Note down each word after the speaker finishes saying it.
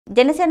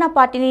జనసేన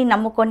పార్టీని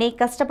నమ్ముకొని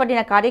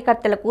కష్టపడిన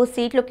కార్యకర్తలకు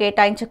సీట్లు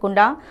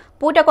కేటాయించకుండా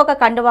పూటకొక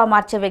కండువా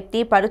మార్చే వ్యక్తి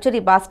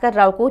పరుచురి భాస్కర్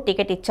రావుకు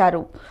టికెట్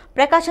ఇచ్చారు.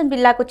 ప్రకాశం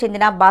జిల్లాకు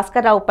చెందిన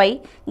భాస్కర్ రావుపై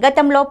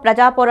గతంలో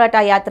ప్రజా పోరాట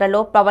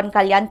యాత్రలో పవన్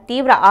కళ్యాణ్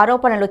తీవ్ర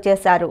ఆరోపణలు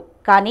చేశారు.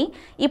 కానీ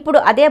ఇప్పుడు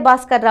అదే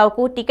భాస్కర్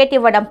రావుకు టికెట్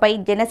ఇవ్వడంపై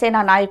జనసేన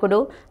నాయకుడు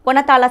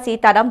కొనతాల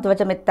సీతారాం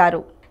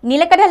ధ్వజమెత్తారు.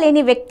 నిలకడ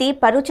లేని వ్యక్తి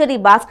పరుచురి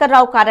భాస్కర్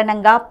రావు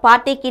కారణంగా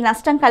పార్టీకి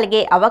నష్టం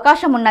కలిగే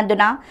అవకాశం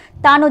ఉన్నందున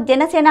తాను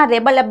జనసేన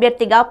రెబల్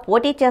అభ్యర్థిగా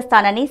పోటీ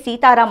చేస్తానని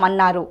సీతారాం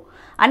అన్నారు.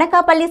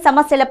 అనకాపల్లి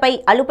సమస్యలపై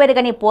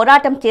అలుపెరగని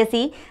పోరాటం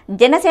చేసి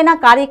జనసేన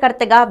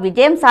కార్యకర్తగా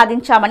విజయం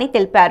సాధించామని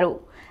తెలిపారు.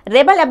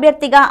 రెబల్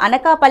అభ్యర్థిగా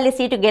అనకాపల్లి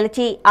సీటు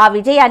గెలిచి ఆ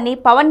విజయాన్ని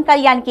పవన్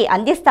కళ్యాణ్కి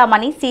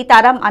అందిస్తామని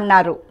సీతారాం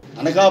అన్నారు.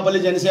 అనకాపల్లి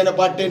జనసేన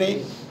పార్టీని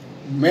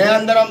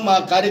మేమందరం మా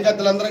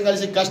కార్యకర్తలందరం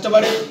కలిసి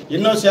కష్టపడి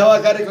ఎన్నో సేవా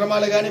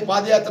కార్యక్రమాలు కానీ,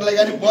 పాదయాత్రలు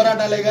కానీ,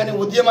 పోరాటాలే కానీ,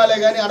 ఉద్యమాలే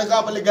కానీ,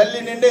 అనకాపల్లి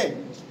గల్లీ నుండి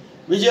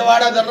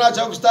విజయవాడ ధర్నా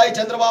చౌక్ స్థాయి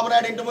చంద్రబాబు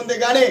నాయుడు ఇంటి ముందు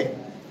కానీ,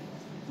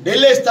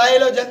 ఢిల్లీ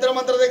స్థాయిలో జంతర్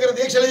మంతర్ దగ్గర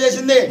దీక్షలు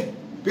చేసింది.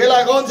 పీలా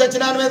గౌన్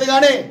సత్యనారాయణ మీద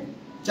కానీ,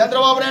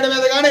 చంద్రబాబు నాయుడు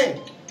మీద కానీ,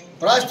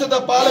 ప్రస్తుత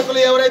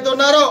పాలకులు ఎవరైతే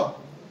ఉన్నారో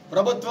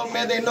ప్రభుత్వం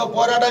మీద ఎన్నో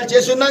పోరాటాలు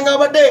చేసి ఉన్నాం.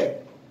 కాబట్టి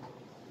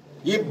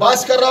ఈ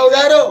భాస్కర్ రావు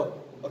గారు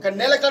ఒక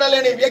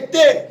నిలకడలేని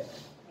వ్యక్తి.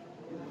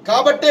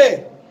 కాబట్టి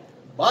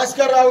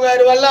భాస్కర్ రావు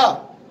గారి వల్ల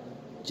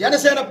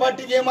జనసేన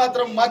పార్టీకి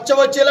ఏమాత్రం మచ్చ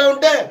వచ్చేలా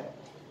ఉంటే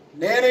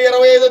నేను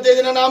 25వ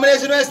తేదీన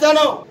నామినేషన్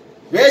వేస్తాను.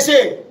 వేసి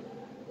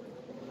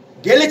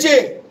గెలిచి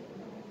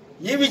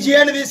ఈ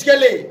విజయాన్ని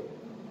తీసుకెళ్ళి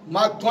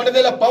మా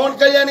కొండదెల పవన్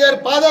కళ్యాణ్ గారి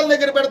పాదాల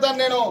దగ్గర పెడతాను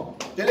నేను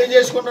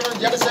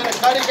తెలియజేసుకుంటున్నాను జనసేన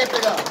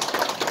కార్యకర్తగా.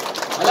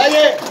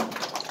 అలాగే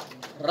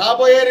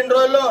రాబోయే 2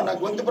 రోజుల్లో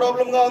నాకు గొంతు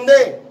ప్రాబ్లంగా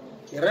ఉంది.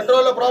 ఈ 2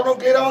 రోజుల్లో ప్రాబ్లం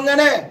క్లియర్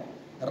అవ్వగానే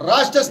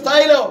రాష్ట్ర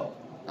స్థాయిలో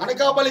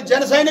అనకాపల్లి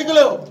జన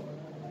సైనికులు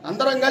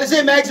అందరం కలిసి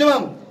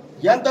మ్యాక్సిమం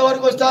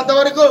ఎంతవరకు వస్తే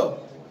అంతవరకు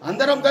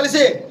అందరం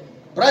కలిసి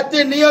ప్రతి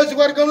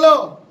నియోజకవర్గంలో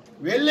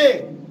వెళ్ళి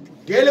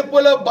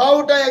గెలుపులో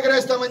బావుట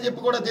ఎగరేస్తామని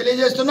చెప్పి కూడా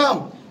తెలియజేస్తున్నాం.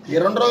 ఈ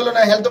 2 రోజులు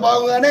నా హెల్త్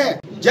బాగుగానే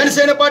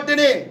జనసేన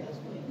పార్టీని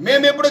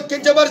మేము ఎప్పుడు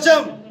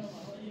కించపరచం.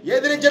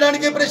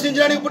 ఎదిరించడానికి,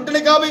 ప్రశ్నించడానికి పుట్టిన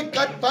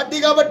పార్టీ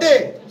కాబట్టి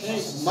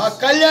మా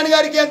కళ్యాణ్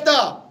గారికి ఎంత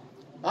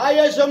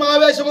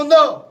ఆవేశం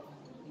ఉందో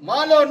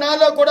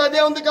నాలో కూడా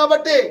అదే ఉంది.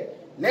 కాబట్టి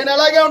నేను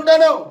అలాగే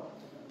ఉంటాను.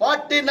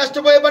 పార్టీ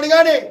నష్టపోయే పని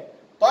కానీ,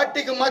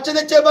 పార్టీకి మచ్చ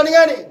తెచ్చే పని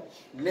కానీ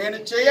నేను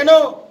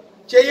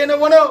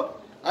చేయనివ్వను.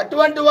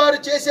 అటువంటి వారు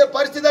చేసే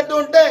పరిస్థితి అంటూ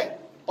ఉంటే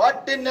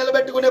పార్టీని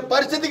నిలబెట్టుకునే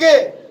పరిస్థితికి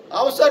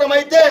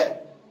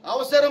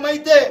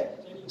అవసరమైతే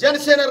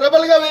జనసేన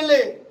రెబల్గా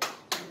వెళ్ళి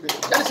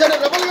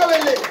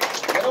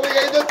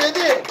 25వ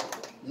తేదీ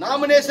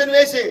నామినేషన్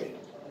వేసి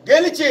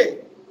గెలిచి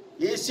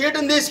ఈ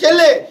సీటును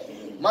తీసుకెళ్లి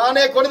మా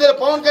అనే కొనదెల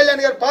పవన్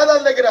కళ్యాణ్ గారి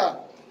పాదాల దగ్గర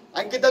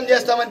అంకితం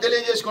చేస్తామని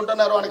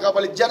తెలియజేసుకుంటున్నారు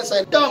అనకాపల్లి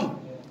జనసేన.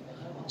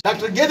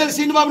 డాక్టర్ గేదెల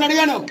శ్రీనివాబుని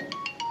అడిగాను,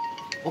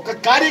 ఒక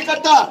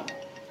కార్యకర్త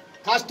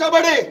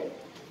కష్టపడి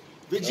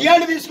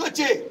విజయాన్ని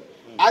తీసుకొచ్చి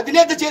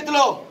అధినేత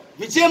చేతిలో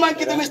విజయం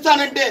అంకితం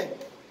ఇస్తానంటే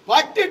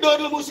పార్టీ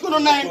డోర్లు మూసుకుని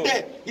ఉన్నాయంటే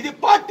ఇది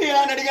పార్టీ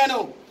అని అడిగాను.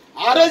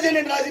 ఆ రోజే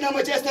నేను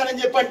రాజీనామా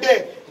చేస్తానని చెప్పంటే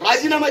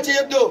రాజీనామా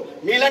చేయొద్దు,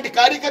 మీలాంటి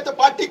కార్యకర్త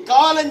పార్టీ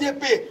కావాలని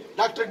చెప్పి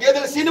డాక్టర్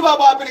గేదెల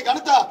శ్రీనివాబు ఆపిన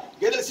ఘనత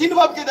గేదెల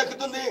శ్రీనివాబుకి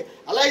దక్కుతుంది.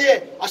 అలాగే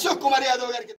అశోక్ కుమార్ యాదవ్ గారికి